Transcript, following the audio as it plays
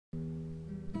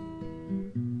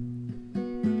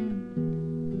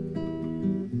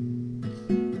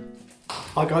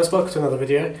Hi guys, welcome to another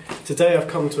video. Today I've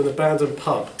come to an abandoned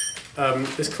pub.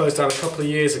 This closed down a couple of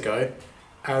years ago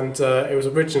and it was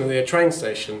originally a train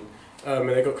station and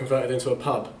it got converted into a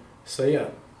pub. So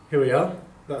yeah, here we are.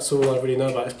 That's all I really know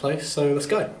about this place, so let's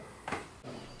go.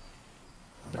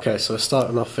 Okay, so we're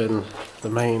starting off in the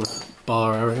main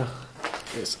bar area.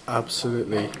 It's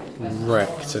absolutely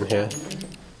wrecked in here.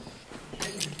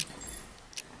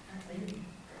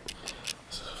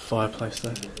 There's a fireplace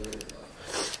there.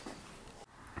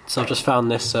 So I've just found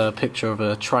this picture of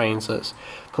a train, so it's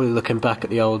probably looking back at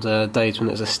the old days when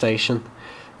it was a station,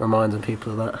 reminding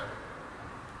people of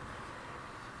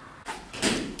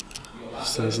that.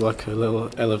 So there's like a little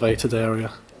elevated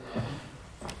area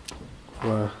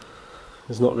where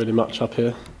there's not really much up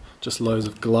here, just loads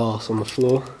of glass on the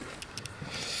floor.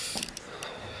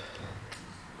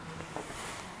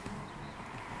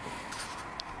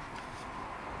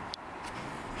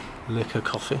 Liquor,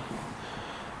 coffee.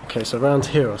 Okay, so around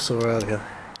here I saw earlier,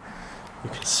 you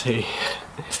can see,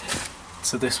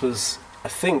 so this was, I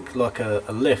think, like a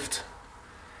lift,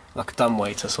 like a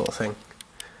dumbwaiter sort of thing.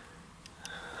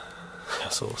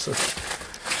 That's awesome.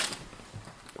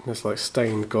 There's like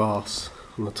stained glass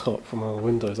on the top from all the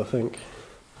windows, I think.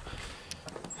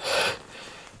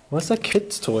 Why's there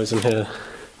kids' toys in here?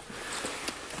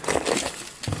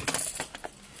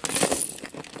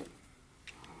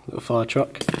 Little fire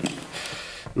truck.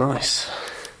 Nice.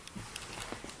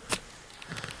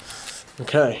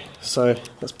 Okay, so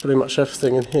that's pretty much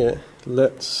everything in here.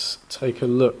 Let's take a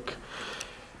look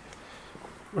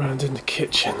around in the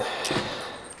kitchen.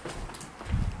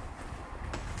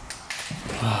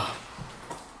 Wow.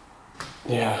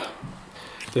 Yeah,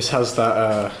 this has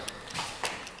that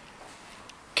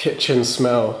kitchen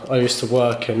smell. I used to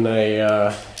work in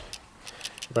a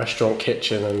restaurant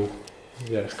kitchen, and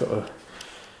yeah, it's got a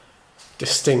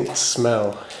distinct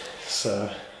smell. It's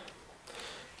not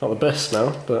the best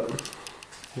smell, but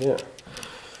yeah.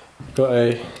 Got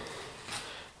a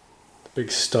big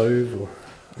stove or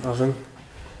oven.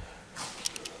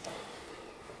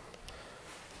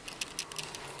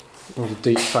 All the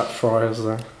deep fat fryers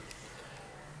there.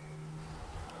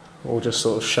 All just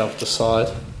sort of shoved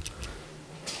aside.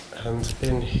 And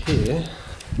in here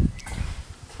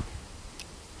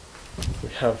we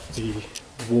have the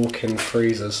walk-in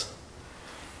freezers.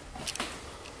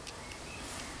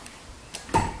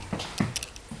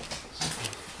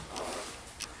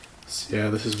 Yeah,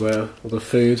 this is where all the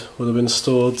food would have been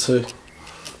stored to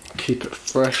keep it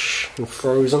fresh and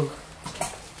frozen.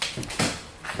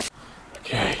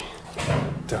 Okay,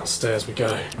 downstairs we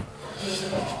go.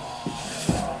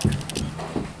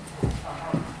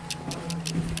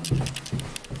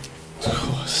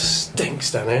 Oh, it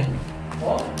stinks down here.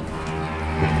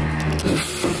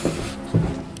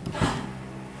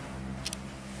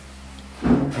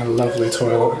 A lovely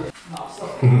toilet.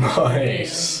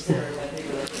 Nice.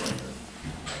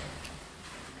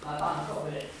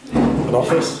 An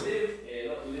office?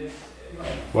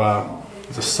 Wow,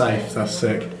 there's a safe, that's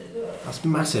sick. That's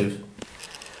massive.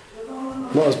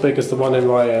 Not as big as the one in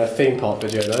my theme park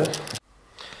video though.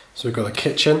 So we've got a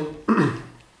kitchen.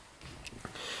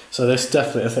 So this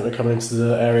definitely, I think we're coming into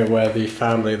the area where the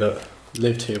family that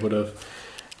lived here would have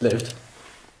lived.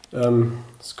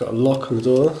 It's got a lock on the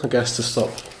door, I guess to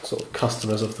stop sort of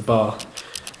customers of the bar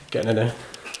getting in there.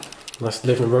 Nice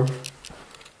living room.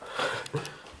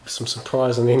 Some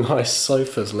surprisingly nice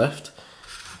sofas left.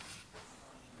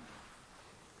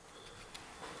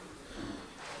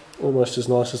 Almost as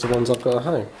nice as the ones I've got at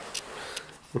home.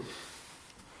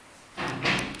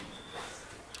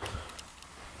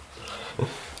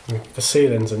 The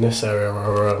ceilings in this area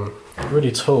are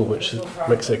really tall, which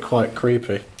makes it quite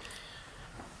creepy.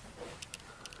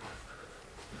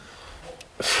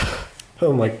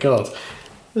 Oh my god,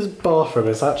 this bathroom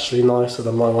is actually nicer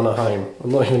than my one at home.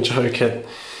 I'm not even joking.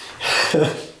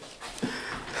 It's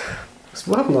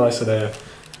well nicer there.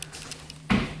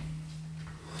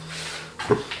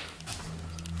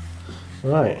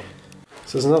 Right,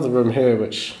 so there's another room here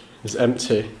which is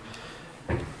empty,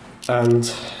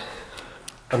 and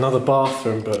another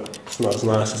bathroom, but it's not as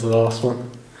nice as the last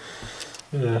one.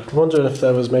 Yeah, I'm wondering if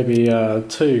there was maybe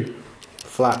 2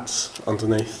 flats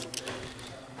underneath.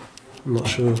 I'm not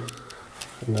sure.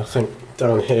 And I think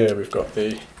down here we've got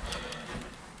the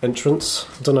entrance.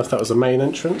 I don't know if that was the main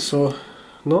entrance or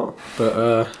not,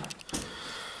 but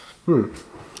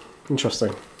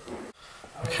interesting.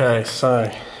 Okay, so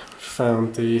we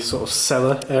found the sort of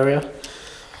cellar area,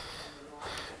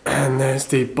 and there's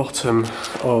the bottom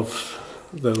of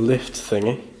the lift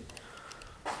thingy.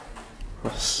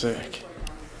 That's sick.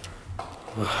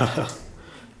 Wow.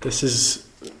 This is,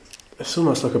 it's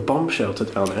almost like a bomb shelter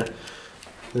down here.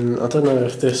 And I don't know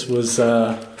if this was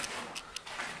a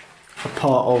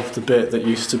part of the bit that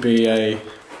used to be a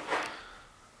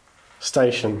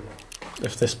station,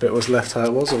 if this bit was left how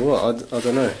it was or what, I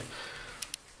don't know.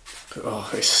 But,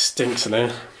 oh, it stinks in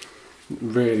here. It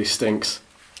really stinks.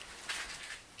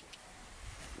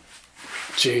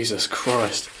 Jesus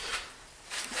Christ.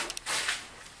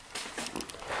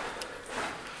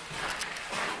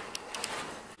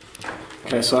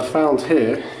 Okay, so I found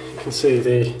here, you can see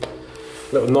the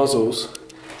little nozzles.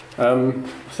 I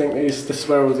think this is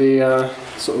where all the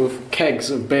sort of kegs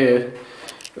of beer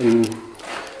and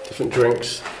different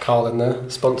drinks, Carl in there,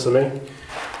 sponsor me.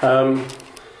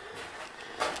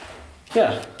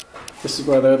 Yeah, this is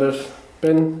where they would have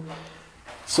been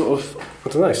sort of, I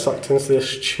don't know, sucked into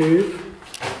this tube.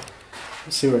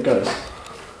 Let's see where it goes.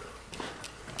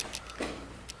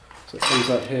 So it comes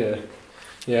out here.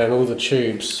 Yeah, and all the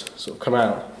tubes sort of come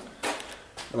out.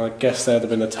 And I guess they'd have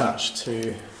been attached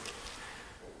to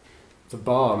the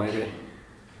bar, maybe.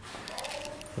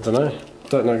 I don't know.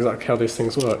 Don't know exactly how these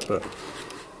things work, but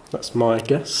that's my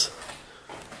guess.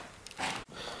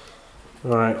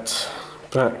 Right,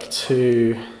 back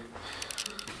to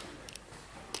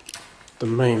the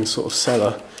main sort of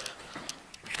cellar.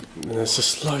 And there's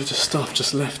just loads of stuff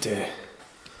just left here.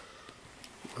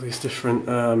 All these different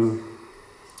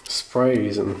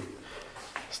sprays and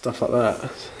stuff like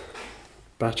that.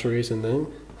 Batteries and then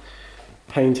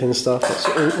painting stuff. It's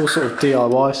all sort of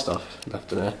DIY stuff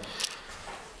left in there.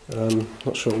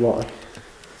 Not sure why.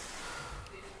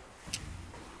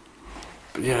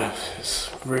 But yeah,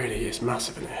 it's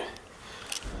massive in here.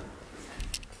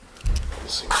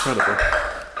 It's incredible.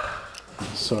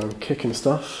 So I'm kicking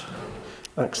stuff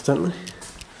accidentally.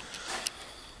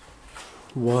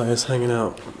 Wires hanging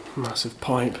out, massive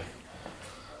pipe.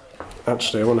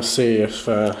 Actually, I want to see if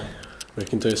we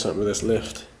can do something with this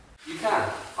lift. You can.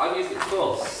 I've used it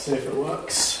before. See if it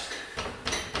works.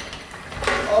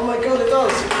 Oh my god, it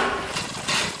does!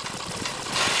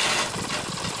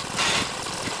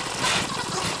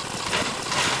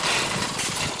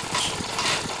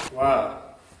 Wow.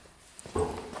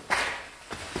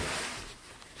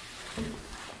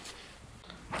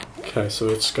 Okay, so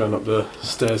we're just going up the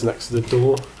stairs next to the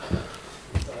door.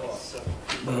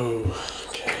 Oh,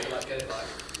 okay.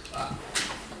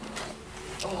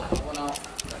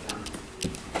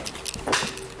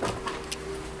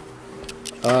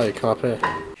 Ah, you come up here.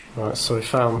 Right, so we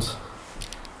found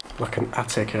like an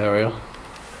attic area.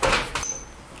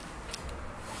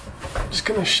 Just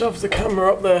gonna shove the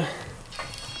camera up there.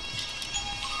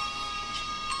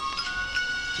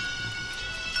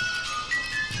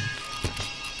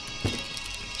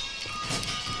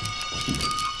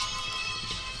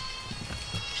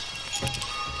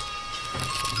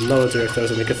 No idea if there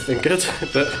was anything good,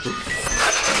 but...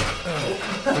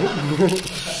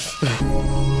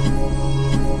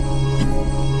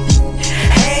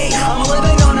 Hey, I'm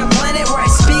living on a planet where I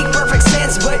speak perfect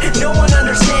sense, but no one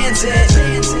understands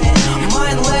it.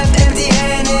 Mind left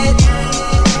empty-handed.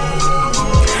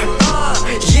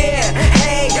 Yeah,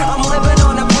 hey, I'm living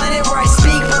on a planet where I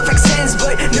speak perfect sense,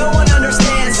 but no one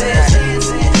understands it.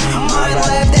 Mind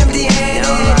left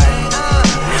empty-handed.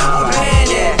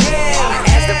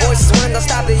 I'll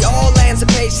stop the old lands of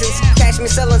patience. Catch me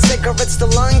selling cigarettes to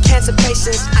lung cancer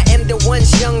patients. I am the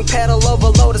once young pedal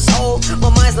overload is old. My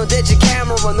mind's no digital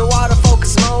camera, no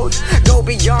autofocus mode. Go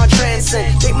beyond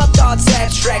transcend, make my thoughts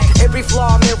abstract. Every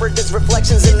flaw mirrored, there's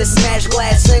reflections in the smashed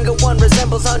glass. Single one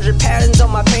resembles 100 patterns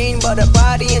on my pain, but a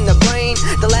body in the brain,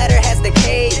 the latter has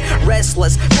decayed.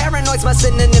 Restless, paranoid's my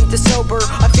synonym to sober.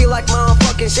 I feel like my own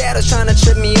fucking shadows trying to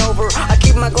trip me over. I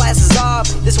keep my glasses off,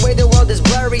 this way the world is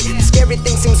blurry. The scary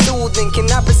thing seems soothing,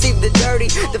 cannot perceive the dirty,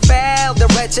 the foul, the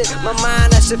wretched. My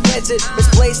mind, I should fetch it.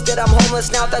 Misplaced that I'm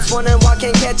homeless now, that's wondering why I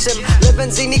can't catch him.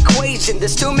 Living's an equation,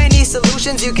 there's too many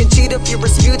solutions. You can cheat if you're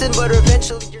Rasputin, but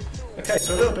eventually you're... Okay,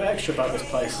 so a little bit extra about this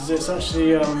place is it's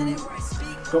actually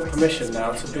got permission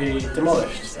now to be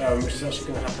demolished, which is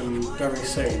actually going to happen very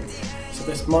soon. So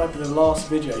this might be the last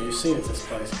video you see of this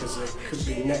place, because it could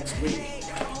be next week.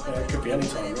 It could be any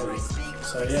time really.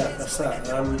 So yeah, that's that.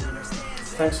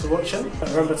 Thanks for watching.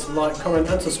 Remember to like, comment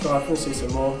and subscribe and see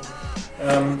some more.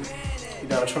 You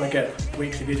know, I'm trying to get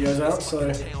weekly videos out, so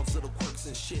yeah.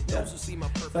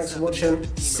 Thanks for watching.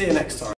 See you next time.